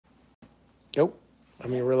Nope. I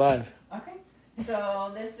mean, we're live. Okay.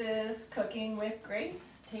 So this is Cooking with Grace.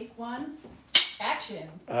 Take one. Action.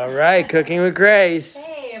 All right, Cooking with Grace.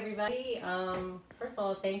 Hey everybody. First of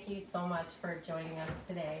all, thank you so much for joining us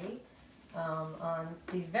today on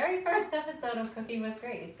the very first episode of Cooking with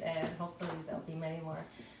Grace, and hopefully there'll be many more.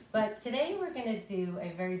 But today we're going to do a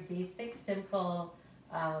very basic, simple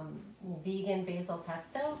vegan basil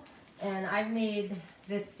pesto, and I've made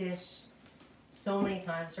this dish so many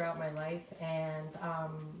times throughout my life, and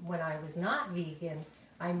when I was not vegan,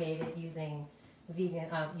 I made it using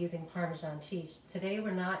Parmesan cheese. Today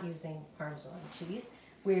we're not using Parmesan cheese.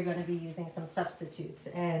 We're going to be using some substitutes,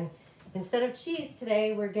 and instead of cheese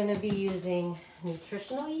today, we're going to be using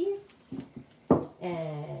nutritional yeast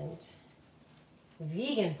and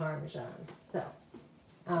vegan Parmesan. So,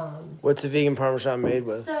 What's the vegan Parmesan made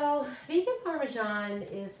with? so vegan Parmesan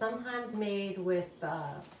is sometimes made with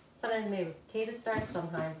potato starch,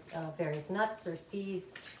 sometimes various nuts or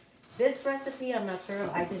seeds. This recipe, I'm not sure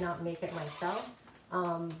of. I did not make it myself,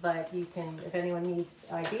 but you can, if anyone needs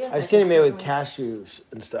ideas. I've seen it made with cashews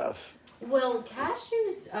and stuff. Well,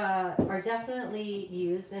 cashews are definitely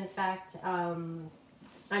used. In fact, I'm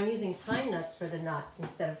using pine nuts for the nut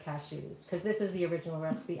instead of cashews because this is the original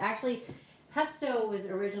recipe. Actually, pesto was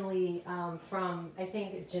originally from, I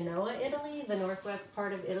think, Genoa, Italy, the northwest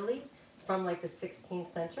part of Italy, from like the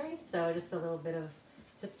 16th century. So just a little bit of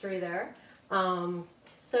history there.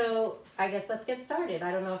 So I guess let's get started.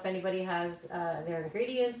 I don't know if anybody has their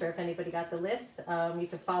ingredients or if anybody got the list. You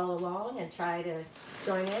can follow along and try to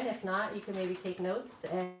join in. If not, you can maybe take notes.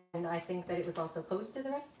 And I think that it was also posted,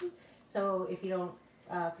 the recipe. So if you don't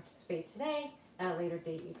participate today, at a later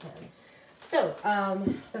date you can. So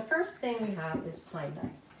the first thing we have is pine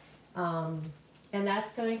nuts. And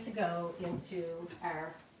that's going to go into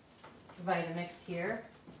our Vitamix here.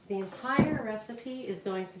 The entire recipe is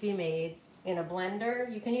going to be made in a blender.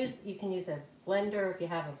 You can use a blender if you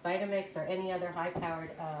have a Vitamix or any other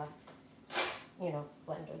high-powered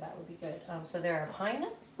blender. That would be good. So there are pine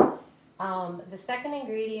nuts. The second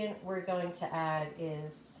ingredient we're going to add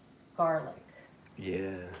is garlic.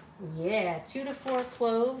 Yeah, 2 to 4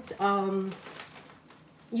 cloves.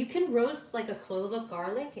 You can roast like a clove of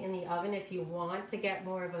garlic in the oven if you want to get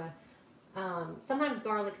more of a sometimes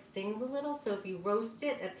garlic stings a little, so if you roast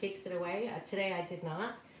it, it takes it away. Today I did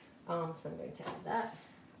not, so I'm going to add that.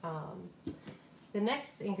 The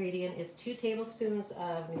next ingredient is 2 tablespoons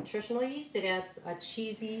of nutritional yeast. It adds a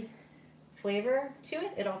cheesy flavor to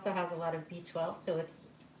it. It also has a lot of B12, so it's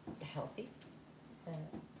healthy.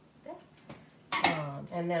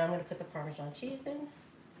 And then I'm going to put the Parmesan cheese in.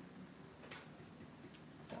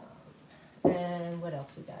 And what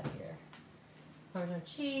else we got here? Parmesan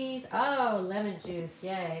cheese. Oh, lemon juice.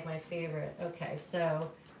 Yay, my favorite. Okay,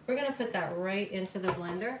 so we're going to put that right into the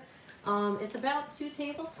blender. It's about 2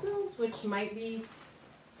 tablespoons, which might be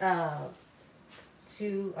to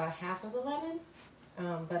half of a lemon.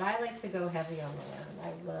 But I like to go heavy on the lemon.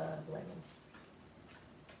 I love lemon.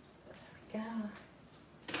 There we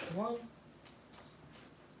go. 1.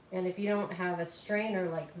 And if you don't have a strainer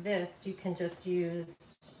like this, you can just use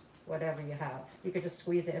whatever you have. You could just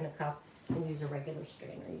squeeze it in a cup and use a regular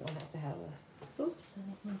strainer. You don't have to have a, oops, I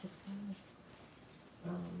think I just found it.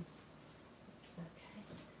 Okay,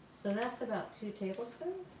 so that's about 2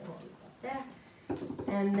 tablespoons, so we'll leave that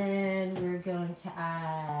there. And then we're going to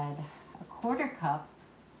add a 1/4 cup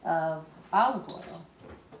of olive oil.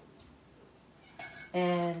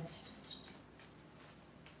 And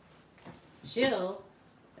Jill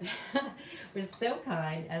was so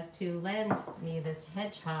kind as to lend me this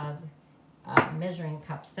hedgehog measuring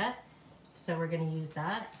cup set. So we're going to use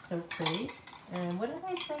that. So pretty. And what did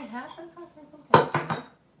I say? Half a cup? I think I said.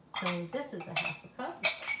 So this is a half a cup.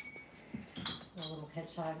 The little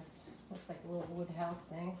hedgehogs. Looks like a little wood house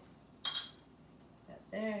thing. Got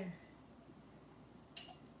there.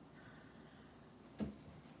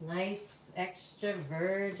 Nice extra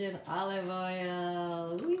virgin olive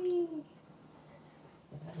oil. Whee!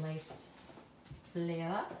 That nice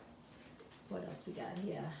flavor. What else we got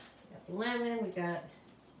here? We got the lemon. We got.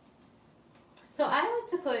 So I like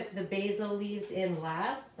to put the basil leaves in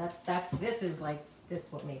last. This is what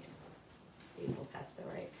makes basil pesto,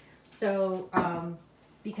 right? So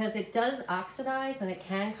because it does oxidize and it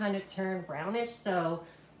can kind of turn brownish. So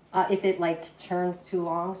if it like turns too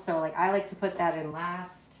long, so like I like to put that in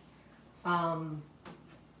last.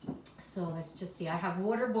 So let's just see. I have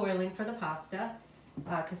water boiling for the pasta.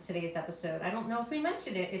 Because today's episode, I don't know if we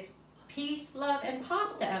mentioned it, it's Peace, Love, and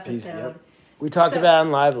Pasta episode. Yep. We talked about it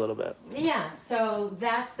on live a little bit. Yeah, so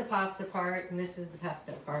that's the pasta part, and this is the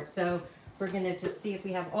pesto part. So we're gonna just see if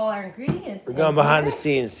we have all our ingredients. We're going behind the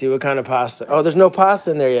scenes, see what kind of pasta. Oh, there's no pasta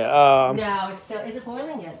in there yet. Oh, no, it's still. Is it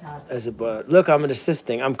boiling yet, Todd? Is it boiling? Look, I'm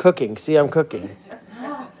assisting. I'm cooking. See, I'm cooking.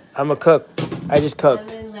 I'm a cook. I just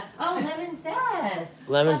cooked. Lemon zest.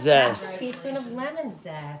 Lemon zest. A teaspoon of lemon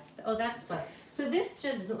zest. Oh, that's fun. So this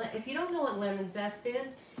just, if you don't know what lemon zest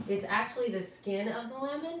is, it's actually the skin of the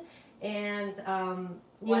lemon. And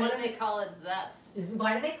why do they call it zest?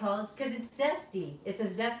 Why do they call it? Because it's zesty. It's a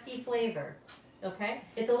zesty flavor. Okay?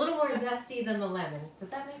 It's a little more zesty than the lemon. Does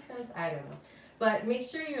that make sense? I don't know. But make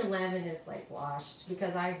sure your lemon is like washed,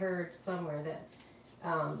 because I heard somewhere that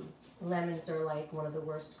lemons are like one of the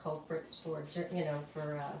worst culprits for, you know,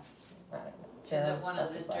 for is it one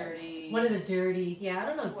of the dirty? One of the dirty, yeah, I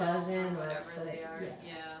don't know, dozen or whatever they are.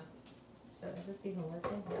 Yeah. So is this even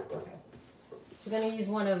working? Yeah, okay. So we're gonna use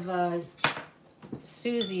one of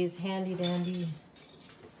Susie's handy dandy.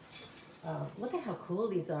 Look at how cool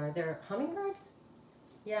these are. They're hummingbirds?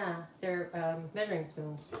 Yeah, they're measuring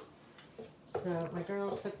spoons. So my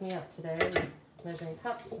girls hooked me up today with measuring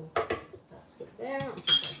cups, and that's good there. We'll put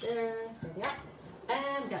that there. Yeah.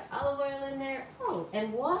 And we got olive oil in there. Oh,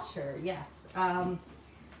 and water, yes.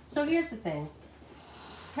 So here's the thing.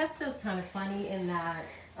 Pesto's kind of funny in that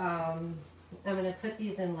I'm going to put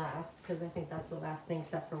these in last, because I think that's the last thing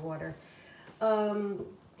except for water.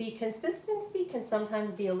 The consistency can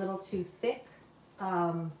sometimes be a little too thick.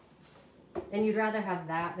 And you'd rather have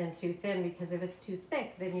that than too thin, because if it's too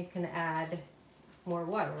thick, then you can add more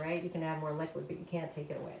water, right? You can add more liquid, but you can't take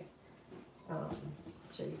it away. I'm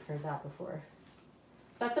sure you've heard that before.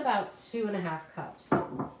 So that's about 2.5 cups.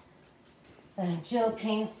 Jill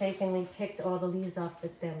painstakingly picked all the leaves off the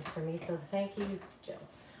stems for me, so thank you, Jill.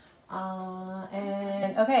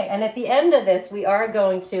 And okay, and at the end of this, we are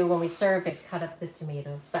going to, when we serve it, cut up the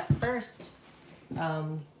tomatoes. But first,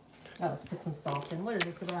 let's put some salt in. What is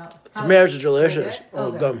this about? Tomatoes are delicious.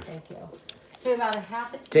 Oh, good. Thank you. So about a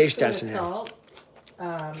half a teaspoon of salt.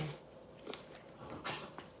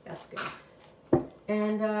 That's good.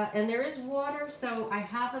 And there is water, so I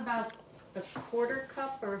have about a 1/4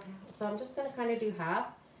 cup, or so I'm just going to kind of do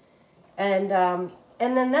half. And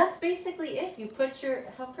then that's basically it. You put your,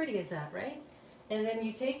 how pretty is that, right? And then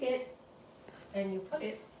you take it and you put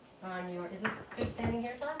it on your, is this, are you standing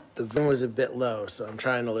here, Todd? The volume was a bit low, so I'm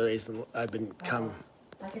trying to raise them. I've been I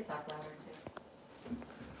could talk louder too.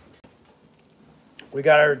 We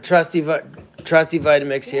got our trusty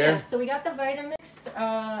Vitamix here. Yeah, so we got the Vitamix,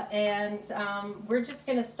 and we're just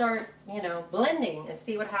gonna start, you know, blending and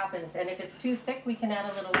see what happens. And if it's too thick, we can add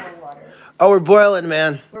a little more water. Oh, we're boiling,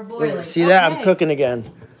 man. We're boiling. See that? I'm cooking again.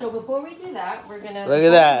 So before we do that, we're gonna look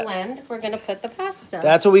at that. Blend. We're gonna put the pasta.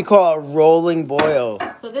 That's what we call a rolling boil.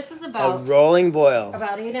 So this is about a rolling boil.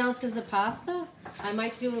 About 8 ounces of pasta. I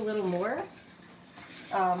might do a little more,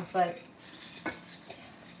 but.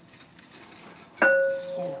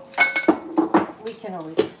 You know, we can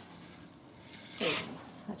always. That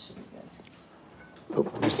should be good. Oh,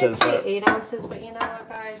 I did say 8 ounces, but you know what,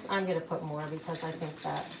 guys? I'm gonna put more because I think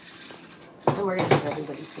that, and we're gonna have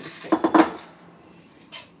everybody taste it.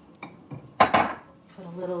 Put a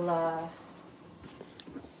little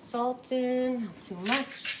salt in, not too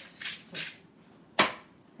much.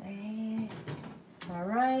 Okay. All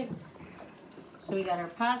right. So we got our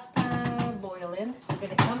pasta boiling. We're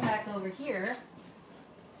gonna come back over here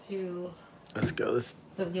to. Let's go.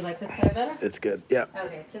 Do you like this side better? It's good. Yeah.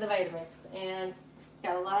 Okay, to the Vitamix, and it's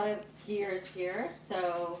got a lot of gears here.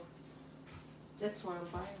 So this one,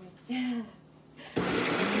 yeah.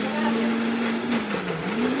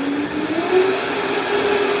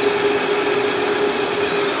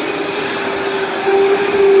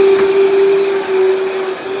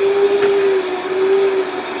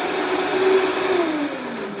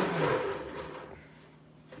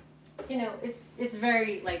 You know, it's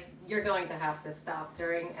very, like, you're going to have to stop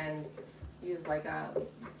during and use like a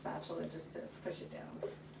spatula just to push it down.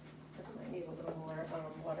 This might need a little more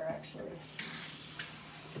water actually.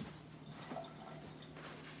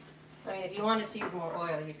 I mean, if you wanted to use more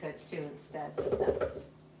oil, you could too instead, but that's,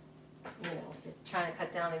 you know, if you're trying to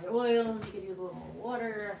cut down on your oils, you could use a little more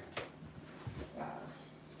water. Let's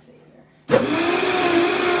see here.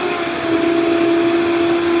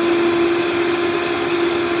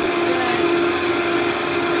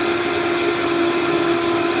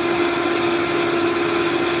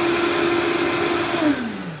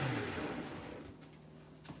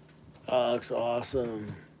 Oh, looks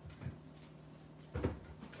awesome.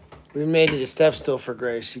 We made it a step stool for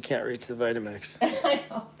Grace. You can't reach the Vitamix. I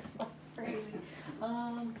know. That's crazy.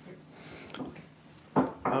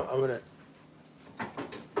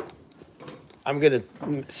 I'm gonna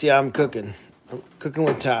see. I'm cooking. I'm cooking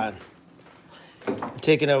with Todd. I'm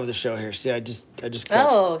taking over the show here. See, I just cooked.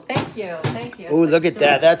 Oh, thank you, thank you. Oh, look at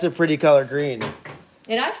that. That's a pretty color green.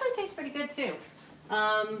 It actually tastes pretty good too.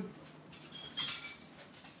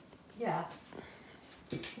 Yeah.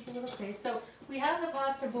 Take a little taste. So we have the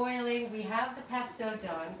pasta boiling. We have the pesto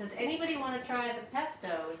done. Does anybody want to try the pesto?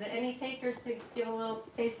 Is there any takers to give a little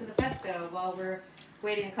taste of the pesto while we're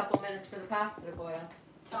waiting a couple minutes for the pasta to boil?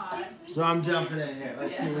 Todd. So I'm jumping in here.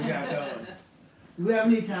 Let's see what we got going. Do we have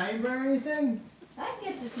any Italian bread or anything? I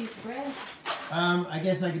can get you a piece of bread. I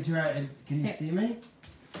guess I could try it. Can you see me?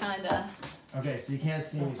 Kinda. Okay, so you can't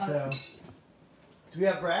see me. So, do we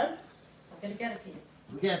have bread? I'm gonna get a piece.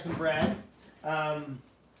 We got some bread. I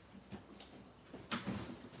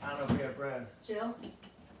don't know if we have bread. Jill?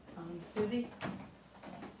 Susie?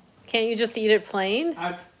 Can't you just eat it plain?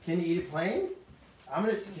 Can you eat it plain? I'm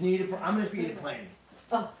gonna eat it plain.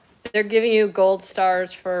 Oh, They're giving you gold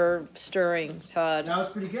stars for stirring, Todd. That was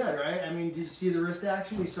pretty good, right? I mean, did you see the wrist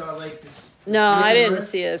action? We saw like this. No, flick I of a didn't wrist.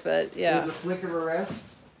 see it, but It yeah. was a flick of a wrist.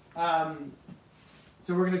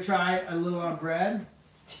 So we're gonna try a little on bread.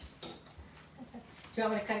 do you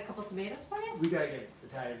want me to cut a couple tomatoes for you? We gotta get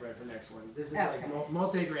Italian bread for next one. This is Okay. like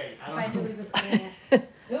multi-grain. If I knew know. he was gonna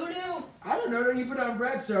Who knew? I don't know. Don't you put it on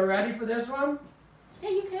bread? So ready for this one? Yeah,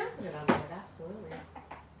 you can put it on bread, absolutely.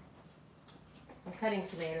 I'm cutting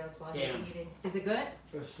tomatoes while he's Damn. eating. Is it good?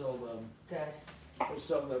 It's so Good. It's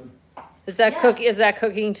so good. Is that Yeah. Is that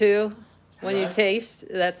cooking too? When you What? taste,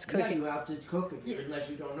 that's Yeah, cooking. you have to cook unless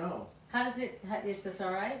you don't know. How does it, it's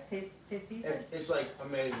all right? Taste decent? It's like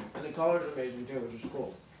amazing, and the color's amazing too, which is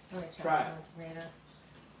cool. Let me try try it. one tomato.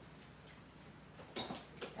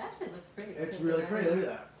 It actually looks pretty. It's too, really right? pretty. Look at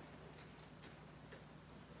that.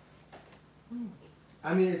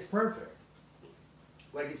 I mean, it's perfect.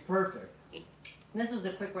 Like it's perfect. This was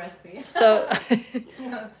a quick recipe. So,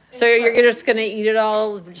 Yeah. so you're just gonna eat it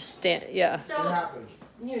all? Just stand, yeah. It So, happens.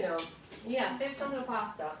 you know, yeah, save some of the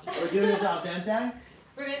pasta. We're doing this al dente.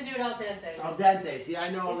 We're gonna do it al dente. Al dente. See, I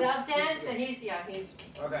know. He's al dente, he's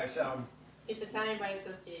Okay, so Italian by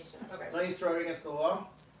association. Okay. let you throw it against the wall.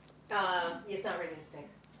 It's not ready to stick.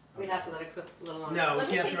 We'd have to let it cook a little longer. No, Let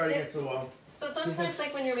we me can't taste throw it it. against the wall. So sometimes,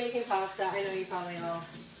 like when you're making pasta, I know you probably all know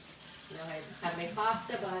how to make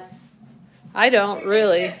pasta, but I don't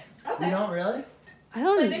really. okay. You don't really? I So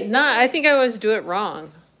don't. basically- Not. I think I always do it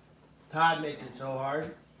wrong. Todd makes it so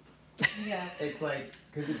hard. Yeah. It's like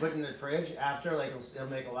because you put it in the fridge after, like it'll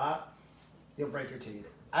make a lot. You'll break your teeth.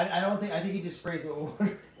 I don't think. I think he just sprays it with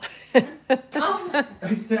water. Oh.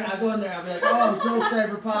 I go in there. I'll be like, oh, I'm so excited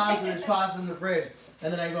for pasta. There's pasta in the fridge,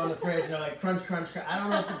 and then I go in the fridge and I'm like, crunch, crunch, crunch. I don't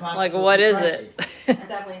know if the pasta. Like, what is it?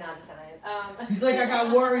 Definitely not Italian. He's like, I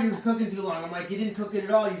got worried he was cooking too long. I'm like, you didn't cook it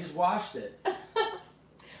at all. You just washed it.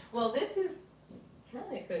 Well, this is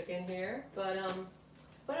kind of cooking here, but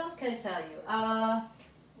what else can I tell you?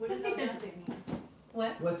 What Let's does see if al there's- dente mean?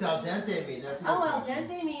 What? What's al dente mean? That's a good Oh, al question.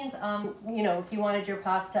 dente means you know, if you wanted your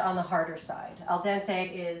pasta on the harder side. Al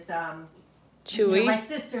dente is you know, Chewy. my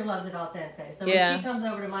sister loves it al dente, so Yeah. when she comes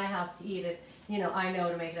over to my house to eat it, you know, I know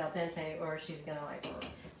to make it al dente, or she's gonna like it.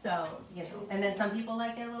 So, you know, and then some people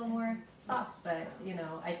like it a little more soft, but you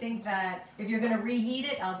know, I think that if you're gonna reheat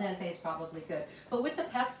it, al dente is probably good. But with the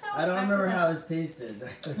pesto, I don't remember forgot- how this tasted.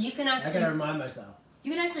 you can I actually gotta remind myself.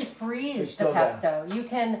 you can actually It's freeze still the pesto. You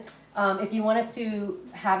can, if you wanted to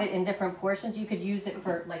have it in different portions, you could use it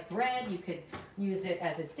for like bread. You could use it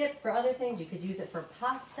as a dip for other things. You could use it for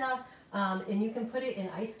pasta, and you can put it in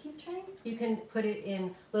ice cube trays. You can put it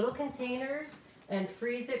in little containers and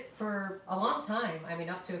freeze it for a long time. I mean,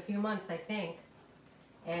 up to a few months, I think.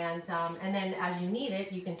 And then as you need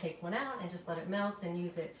it, you can take one out and just let it melt and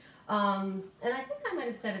use it. And I think I might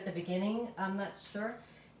have said at the beginning, I'm not sure,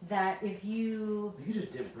 that if you You could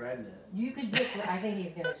just dip bread in it. you could dip. I think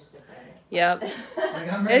he's gonna just dip right Yep.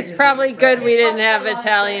 Like, I'm ready It's to probably just good fry. we It's didn't have also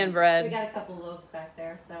Italian We bread. got a couple loaves back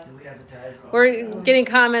there, so. Do we have Italian? We're getting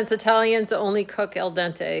comments. Italians only cook al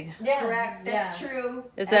dente. Yeah, Correct, that's yeah. true.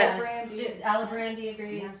 Is Yeah. that- Brandy, Alabrandi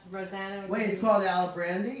agrees. Rosanna. Wait, agrees. it's called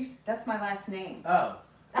Brandy? that's my last name. Oh.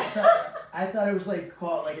 I thought it was like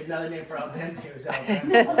called like another name for al dente. It was al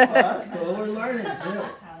dente. Oh, that's cool. We're learning too.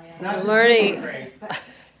 Not just Learning. doing Grace.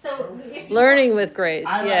 So if you Learning with Grace.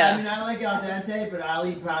 I Yeah. mean, I like al dente, but I'll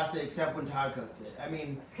eat pasta except when Todd cooks it. I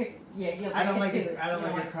mean, yeah, you'll I don't break like it. too. I don't You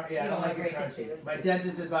like want- it. Yeah, I you don't like wanna it break crunchy. too. My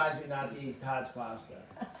dentist advised me not to eat Todd's pasta.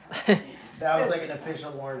 That was like an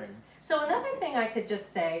official warning. So another thing I could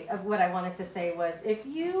just say of what I wanted to say was if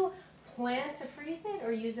you plan to freeze it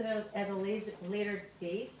or use it at a later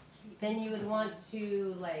date, then you would want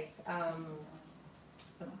to like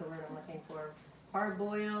what's the word I'm looking for?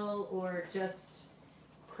 Parboil or just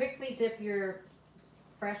quickly dip your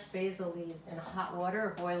fresh basil leaves in hot water or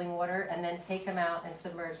boiling water, and then take them out and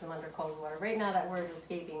submerge them under cold water. Right now that word is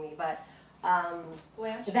escaping me, but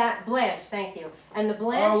Blanch. that blanch, thank you. And the Oh,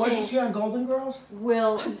 wasn't blanching she on Golden Girls?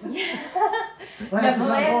 will Blanche was on Golden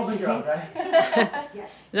blanching. Girls, right?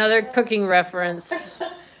 Another cooking reference.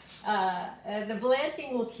 The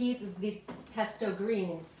blanching will keep the pesto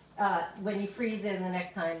green when you freeze it, and the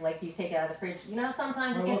next time, like you take it out of the fridge. You know,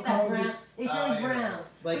 sometimes it gets that brown. It turns brown.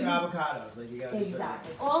 Like avocados, like you gotta do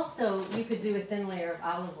Exactly. Also, you could do a thin layer of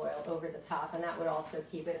olive oil over the top, and that would also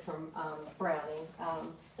keep it from browning.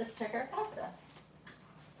 Let's check our pasta.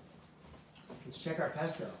 Let's check our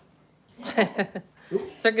pesto.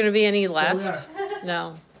 Is there going to be any Oh, left? yeah.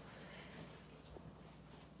 No.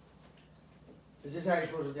 Is this how you're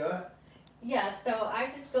supposed to do it? Yeah, so I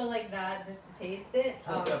just go like that just to taste it.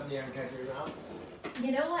 Hook up in the air and catch your mouth.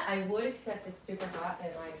 You know what? I would accept it's super hot,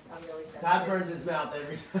 and I'm really sensitive. Todd burns his mouth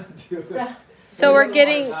every time too. So we're the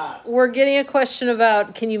getting water's hot. a question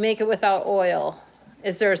about, can you make it without oil?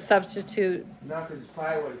 Is there a substitute? No, because it's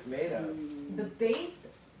probably what it's made of. The base,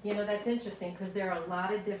 you know, that's interesting because there are a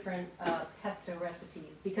lot of different pesto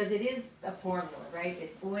recipes because it is a formula, right?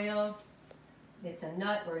 It's oil, it's a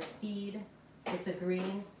nut or a seed, it's a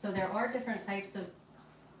green. So there are different types of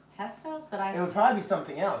pestos, but It would probably be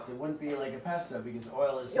something else. It wouldn't be like a pesto because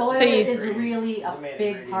oil is. oil So you- is really a It's a main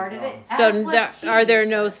big part of ingredient. it. So As was are there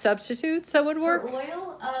cheese. no substitutes that would For work?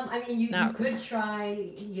 oil, I mean, you No. could try,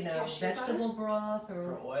 you know, Cashew vegetable broth For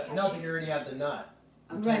or. oil. No, but you already have the nut.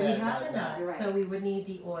 You Right, can't we add have the another nut, Right. so we would need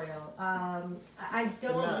the oil. I The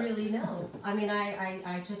don't nut. really know. I mean,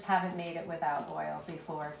 I just haven't made it without oil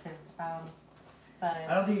before to, but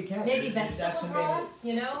I don't think you can. maybe You're vegetable actually broth,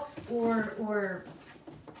 you know, or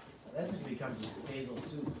That just becomes basil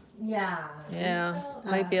soup. yeah. I think Yeah, so.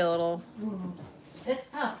 might be a little. It's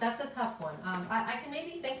tough. That's a tough one. I can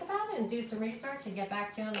maybe think about it and do some research and get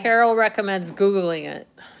back to you on that. Carol recommends Googling it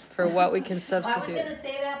for what we can I was substitute. gonna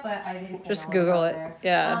say that, but I didn't. Just know Google about it. there.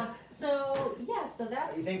 Yeah. So yeah, so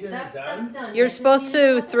that's You think this is that's done? done. You're Yeah, just supposed need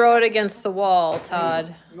to another throw it second. against the wall,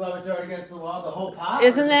 Todd. You want to throw it against the wall, the whole pot? or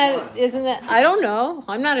Isn't just one? that, I don't know.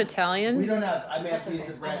 I'm not We Italian. don't have. I may have to That's use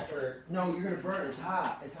the okay. bread for. No, you're gonna burn. It's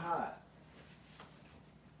hot. It's hot.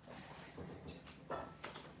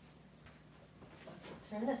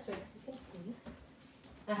 Turn this way so you can see.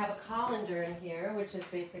 I have a colander in here, which is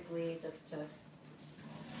basically just to.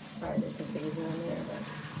 Sorry, there's some basil in there, but.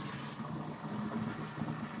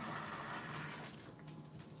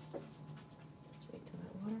 Just wait till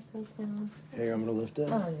that water goes down. Here, I'm gonna lift it.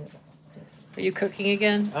 Oh, yeah, that's good. Are you cooking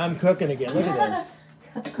again? I'm cooking again. Look at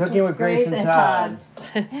this. Cooking with Grace and Todd.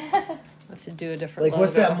 I have to do a different Like,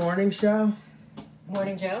 what's logo. that morning show?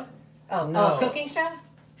 Morning Joe? Oh, No. cooking show?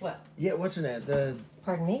 Yeah, what's her name? The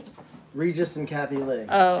Pardon me? Regis and Kathy Lee.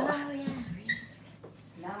 Oh,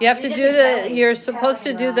 yeah. you have to Regis do and the, Kelly. you're supposed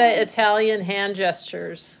to do the Right. Italian hand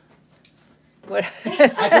gestures. What? I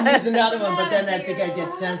can use another one, but then I think I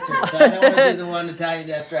get censored. So I don't want to do the one Italian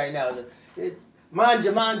gesture right now.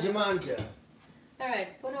 Manja, manja, manja. All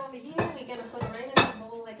right, put it over here. We're gonna put it right in the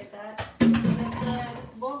bowl like that.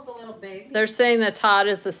 This bowl's a little big. They're saying that Todd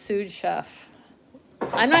is the sous chef.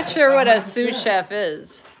 I'm not sure what a sous chef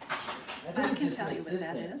is. I think it's just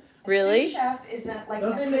assistant. Really? Sous chef isn't like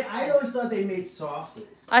Don't they an make, I assistant. always thought they made sauces.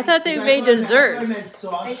 I thought they Because I made thought I desserts. meant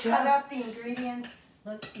sauce They chef. cut up the ingredients.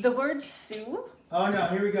 The word sous. Oh no,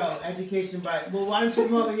 here we go. Education by. Well, why don't you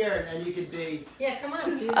come over here and then you could be. Yeah, come on,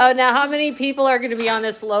 Susan. Oh, now how many people are going to be on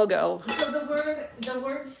this logo? So the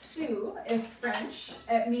word sous is French.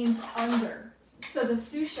 It means under. So the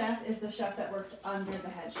sous chef is the chef that works under the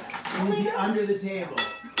head chef. You would be under the table.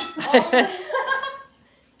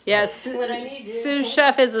 Yes, When I need you. sous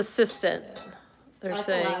chef is assistant. They're That's a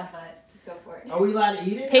saying. lot, but go for it. Are we allowed to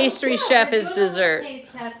eat it? Pastry Yeah, chef we're is doing a little dessert,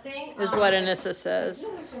 Taste testing. is what I Anissa says.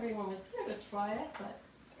 wish everyone was here to try it, but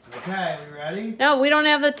Okay, we ready? No, we don't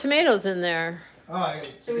have the tomatoes in there. Oh, I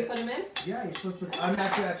should we put them in? yeah, you're supposed to put. I'm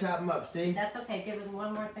actually gonna chop them up. See? That's okay. Give them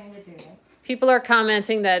one more thing to do. Right? People are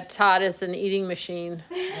commenting that Todd is an eating machine.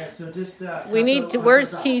 Yeah. So just. We cut need the- to, cut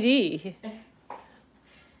where's the top. TD?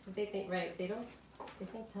 They think right. They don't. They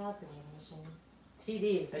think Todd's an eating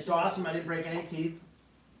machine. TD is. It's awesome. I didn't break any teeth,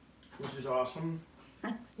 which is awesome.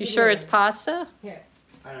 You sure it's pasta? Here.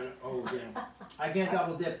 I don't know. Oh yeah. I can't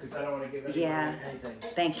double dip because I don't want to give anyone Yeah. anything.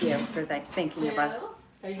 Thank you for thinking of us. Joe,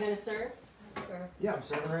 are you gonna serve? Or Yeah, I'm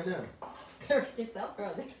serving right now. serve yourself or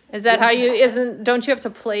others? Is that how you, don't you have to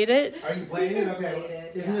plate it? Are you plating it? can Okay. plate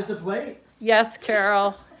it, Isn't yeah. this a plate? Yes,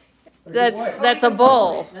 Carol. Or That's, what? Oh, that's we a can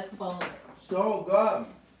bowl. bowl it. That's a bowl. So good.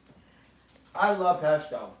 I love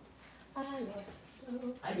pesto. I love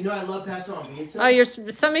You know, I love pesto on pizza. Oh,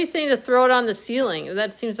 somebody's saying to throw it on the ceiling.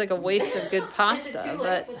 That seems like a waste of good pasta,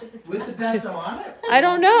 but With the pesto on it? I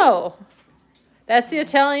don't know. That's the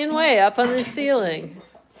Italian way, up on the ceiling.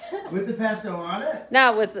 With the pesto on it?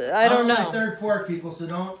 Not with, I don't I'm on my know. third fork, people, so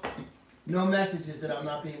no messages that I'm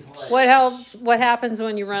not being polite. What happens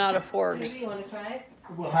when you run out of forks? Susie, you want to try it?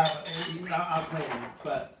 We'll have, I'll claim it,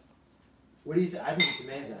 but what do you think? I think it's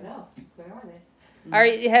amazing. No. Where are they? All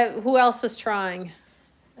right, who else is trying?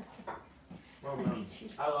 Oh, no.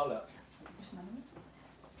 I love it.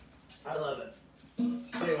 I love it.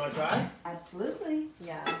 Hey, you want to try? Absolutely.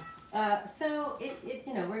 Yeah. So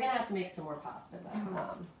you know, we're gonna have to make some more pasta,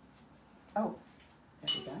 but Oh,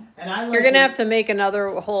 there we go. And I like You're gonna it, have to make another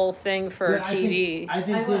whole thing for but TV. I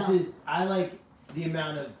think I will. I like the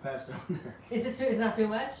amount of pesto in there. is not too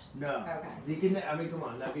much? No. Okay. You can, I mean, come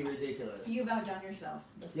on, that'd be ridiculous. You've outdone yourself.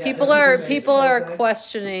 Yeah, People this is are amazing. people are Okay.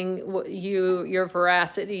 questioning your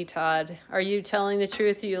veracity, Todd. Are you telling the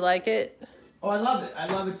truth? You like it? Oh, I love it. I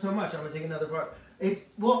love it so much. I'm gonna take another part.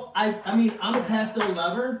 I mean, I'm a pesto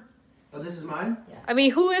lover. Oh, this is mine? I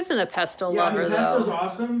mean, who isn't a pesto Yeah, I lover mean, pesto's though?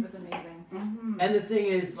 awesome. It's amazing. Mm-hmm. And the thing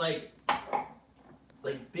is,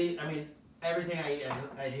 everything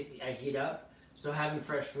I heat up. So having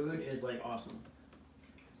fresh food is like awesome.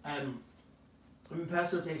 I mean,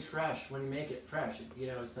 pesto tastes fresh when you make it fresh. You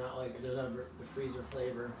know, it's not like it doesn't have the freezer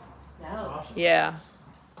flavor. It's No. awesome. Yeah.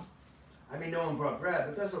 I mean, no one brought bread,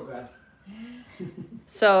 but that's okay.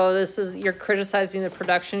 So you're criticizing the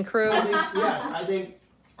production crew? I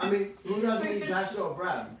mean, who doesn't eat pesto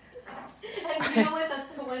bread? And you know what?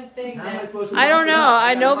 That's the one thing How am I that supposed to I don't mop it know. up?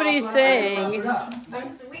 I gotta nobody's mop it up. I gotta saying- mop it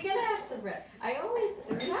up. we gotta have some bread. I always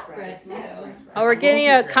have bread too. Oh, we're getting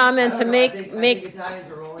a comment to I make think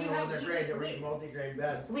Italians are rolling You over have- their you- grade to we- eat multi-grain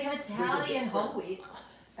bread. We have Italian whole wheat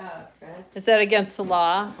bread. Is that against the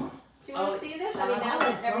law? Do you want to see this? I mean, now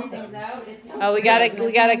that everything's out, it's so Oh, we got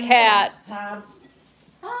a cat. Hobbs.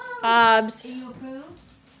 Hobbs. Do you approve?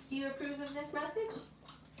 Do you approve of this message?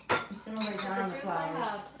 Just gonna lay down the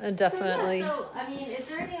flowers. Definitely. So, I mean, is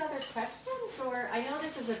there any other questions? Or I know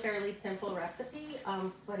this is a fairly simple recipe,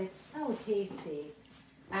 but it's so tasty.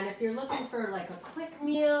 And if you're looking for like a quick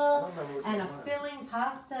meal and a filling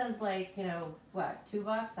pasta is like, you know, what, $2?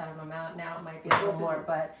 I don't know, now it might be a little more,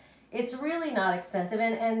 but it's really not expensive.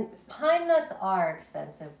 And pine nuts are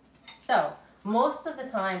expensive. So most of the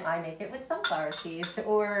time I make it with sunflower seeds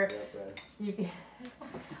or you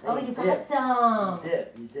got some.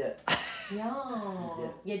 You did.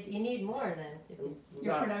 No. You need more then.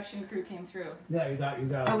 Your production crew came through. Yeah, you got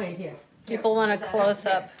Oh wait, here. People want a close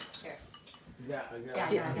up. Yeah.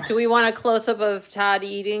 Do we want a close up of Todd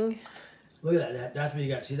eating? Look at that. That's what you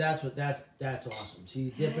got. See, that's awesome. See,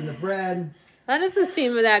 you dip in the bread. That doesn't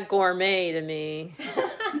seem that gourmet to me.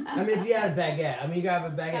 I mean, if you had a baguette, you gotta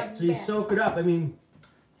have a baguette. So you soak it up. I mean,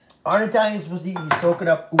 aren't Italians supposed to eat? You soak it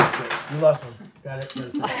up. Oh shit, you lost one. Got it.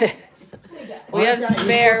 We have Aren't Italians supposed to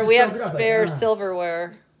soak it up, spare like,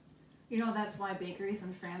 silverware. You know that's why bakeries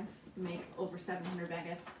in France make over 700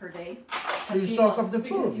 baguettes per day. You soak up the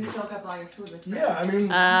Because food. you soak up all your food with bread. Yeah, I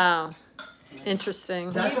mean, Oh,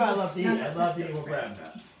 interesting. that's why I love to eat. I love to eat with bread.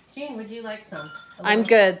 Jean, would you like some? I'm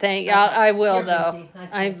good, thank you. I will You're though. busy,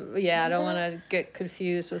 I see. I don't want to get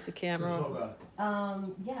confused with the It's camera. so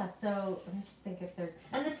good. Yeah, so let me just think if there's,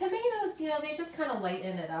 and the tomatoes, you know, they just kind of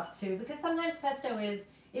lighten it up too, because sometimes pesto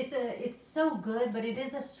it's so good, but it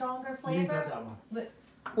is a stronger You can cut flavor. that one.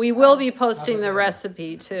 We will be posting the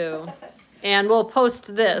recipe too. And we'll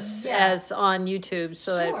post this Yeah. as on YouTube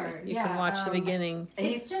so Sure, that you yeah, can watch the beginning.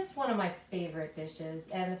 It's just one of my favorite dishes,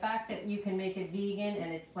 and the fact that you can make it vegan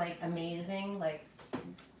and it's like amazing, like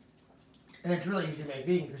And it's really easy to make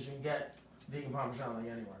vegan because you can get vegan Parmesan like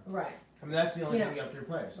anywhere. right, I mean, that's the only You thing you have to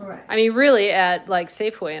replace. right. I mean, really at like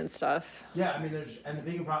Safeway and stuff. Yeah, I mean, and the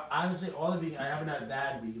vegan honestly, all the vegan, I haven't had a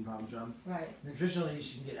bad vegan Parmesan. Right. Nutritionally,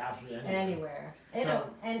 you can get absolutely anywhere. Anywhere.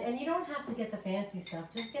 And you don't have to get the fancy stuff.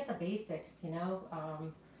 Just get the basics, you know.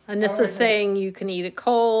 And this is saying you can eat it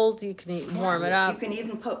cold, you can warm it You up. can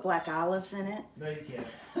even put black olives in it. No, you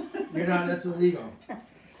can't. You're not. That's illegal.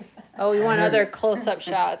 Oh, we want other close-up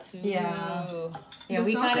shots. Yeah. Ooh. Yeah, The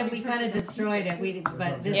we sauce kind would of be perfect destroyed it.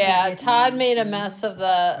 But this Yeah, it's, Todd made a mess of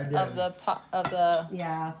I did. the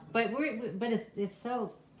Yeah, but it's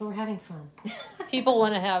so we're having fun. people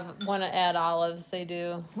want to add olives. They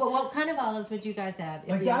do. What kind of olives would you guys add?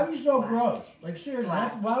 Like that would be so gross. Like seriously,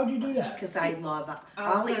 Black. why would you do that? Because I love,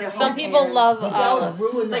 I'll eat a whole Some people pan. love But that would olives.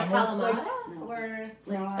 ruin the Like whole. Like, Kalamata or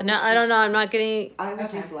No, No, I don't know. I'm not getting. I would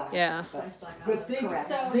do Okay. black. Yeah. but- Sliced black but olive. think, Correct.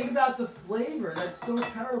 think about the flavor. That's so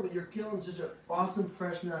terrible. You're killing such an awesome,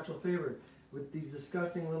 fresh, natural flavor. with these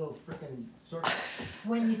disgusting little freaking sort of.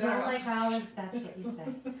 When you don't like olives, that's what you say.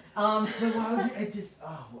 But why would you? It just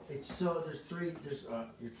it's so.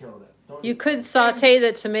 You're killing it. Don't You could saute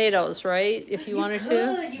the tomatoes, right? If you wanted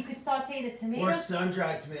to. You could saute the or tomatoes.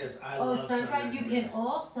 sun-dried tomatoes. I Oh, love sun-dried. You tomatoes. can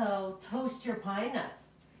also toast your pine nuts.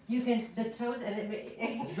 You can toast and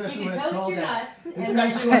Especially you when can it's toast cold your out. nuts.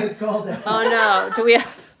 Especially when it's cold out. Oh no, do we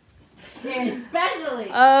have? Especially.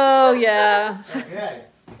 Oh yeah. Okay.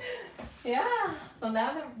 Yeah. Well,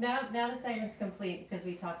 now the segment's complete because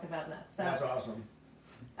we talked about nuts. So. That's awesome.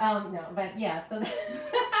 No, but yeah. So.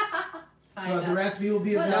 So the recipe will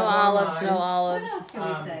be What available No olives, online. no What olives. else can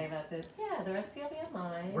we say about this? Yeah, the recipe will be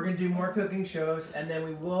online. We're gonna do more cooking shows, and then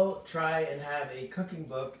we will try and have a cooking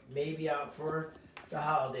book, maybe out for the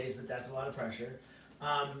holidays, but that's a lot of pressure.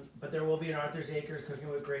 But there will be an Arthur's Acres Cooking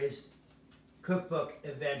with Grace cookbook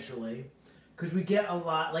eventually, because we get a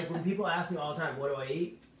lot. Like when people ask me all the time, "What do I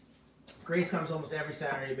eat?" Grace comes almost every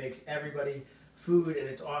Saturday, makes everybody food, and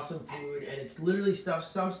it's awesome food, and it's literally stuff.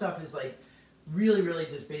 Some stuff is like really, really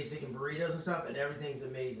just basic and burritos and stuff, and everything's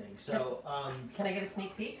amazing. So, Can I get a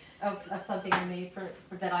sneak peek of something I made for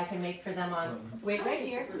that I can make for them on? Wait, right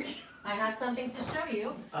here. I have something to show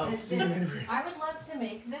you. I would love to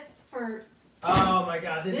make this for. Oh my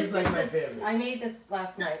God, this is like my this, favorite. I made this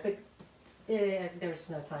last night, but there's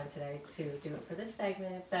no time today to do it for this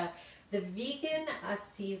segment. So, the vegan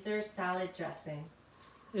Caesar salad dressing.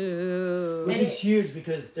 Ooh. Which is huge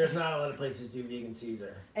because there's not a lot of places do vegan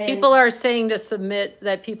Caesar. And People are saying to submit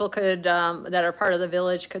that people could that are part of the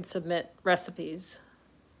village could submit recipes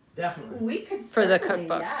Definitely. we could for the certainly,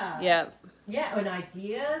 cookbook. Yeah, and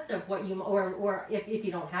ideas of what you or if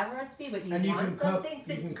you don't have a recipe but you And you want can cook. something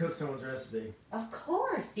to. You can cook someone's recipe Of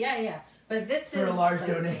course, yeah. But this for is a large like-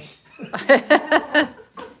 donation.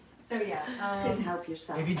 So yeah, Couldn't help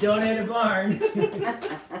yourself. If you donate a barn.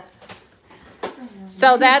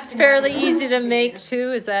 So that's fairly easy to make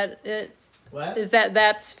too. Is that it? What? Is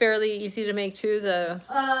that's fairly easy to make too? The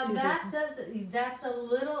Caesar. that's a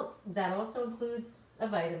little. That also includes a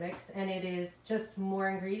Vitamix, and it is just more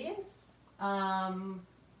ingredients. I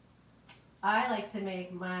like to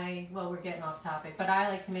make my. Well, we're getting off topic, but I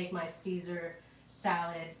like to make my Caesar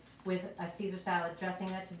salad with a Caesar salad dressing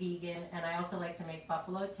that's vegan, and I also like to make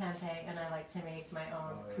buffalo tempeh, and I like to make my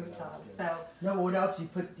own croutons. So No, but what else? You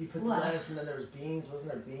put the What? lettuce, and then there was beans. Wasn't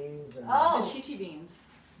there beans? And The oh chichi beans.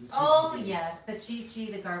 the cheesy oh beans. yes, the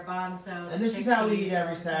chichi, the garbanzo. And the this is how we eat chickpeas,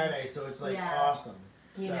 every and, Saturday, so it's like Yeah. awesome.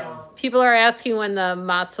 You So know, People are asking when the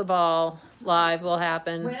matzo ball live will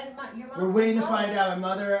happen. where does your mom? we're waiting to live? find out. My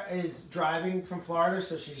mother is driving from Florida,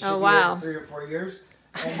 so she should Oh, be wow. here in 3 or 4 years.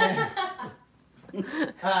 And then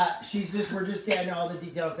we're just getting all the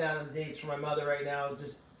details down on the dates for my mother right now.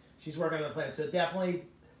 She's working on the plan. So definitely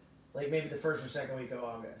like maybe the first or second week of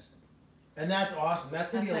August. And that's awesome.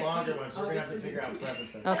 That's gonna be That's a longer next one, so we're gonna have to figure out prep and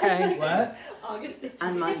stuff. Okay. What? August is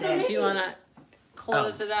On Okay, so Monday. Do you want to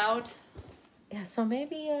close Oh. it out? Yeah. So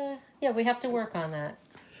maybe we have to work on that.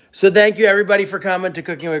 So thank you everybody for coming to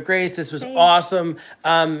Cooking with Grace. This was Thanks. awesome.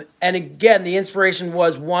 And again, the inspiration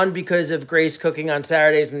was one because of Grace cooking on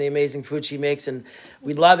Saturdays and the amazing food she makes, and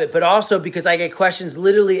we love it. But also because I get questions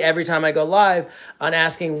literally every time I go live on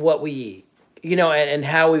asking what we eat, you know, and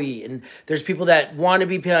how we eat. And there's people that want to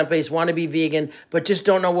be plant-based, want to be vegan, but just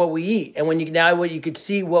don't know what we eat. And when you could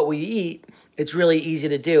see what we eat, it's really easy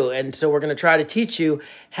to do. And so we're going to try to teach you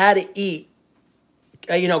how to eat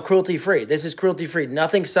cruelty-free. This is cruelty-free.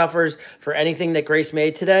 Nothing suffers for anything that Grace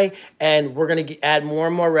made today. And we're going to add more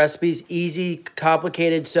and more recipes, easy,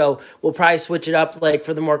 complicated. So we'll probably switch it up, like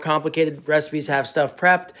for the more complicated recipes, have stuff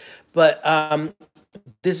prepped. But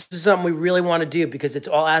this is something we really want to do because it's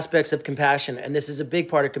all aspects of compassion. And this is a big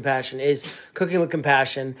part of compassion, is cooking with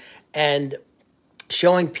compassion and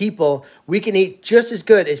showing people we can eat just as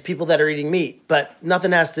good as people that are eating meat, but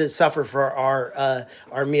nothing has to suffer for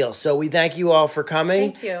our meal. So we thank you all for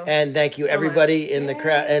coming. Thank you. And thank you So everybody in the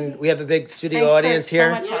crowd. And we have a big studio Thanks audience for here.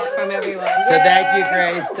 So much help from everyone. So thank you,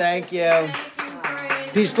 Grace. Thank you. Thank you,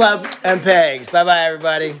 Grace. Peace, love, and pegs. Bye-bye,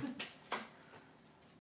 everybody.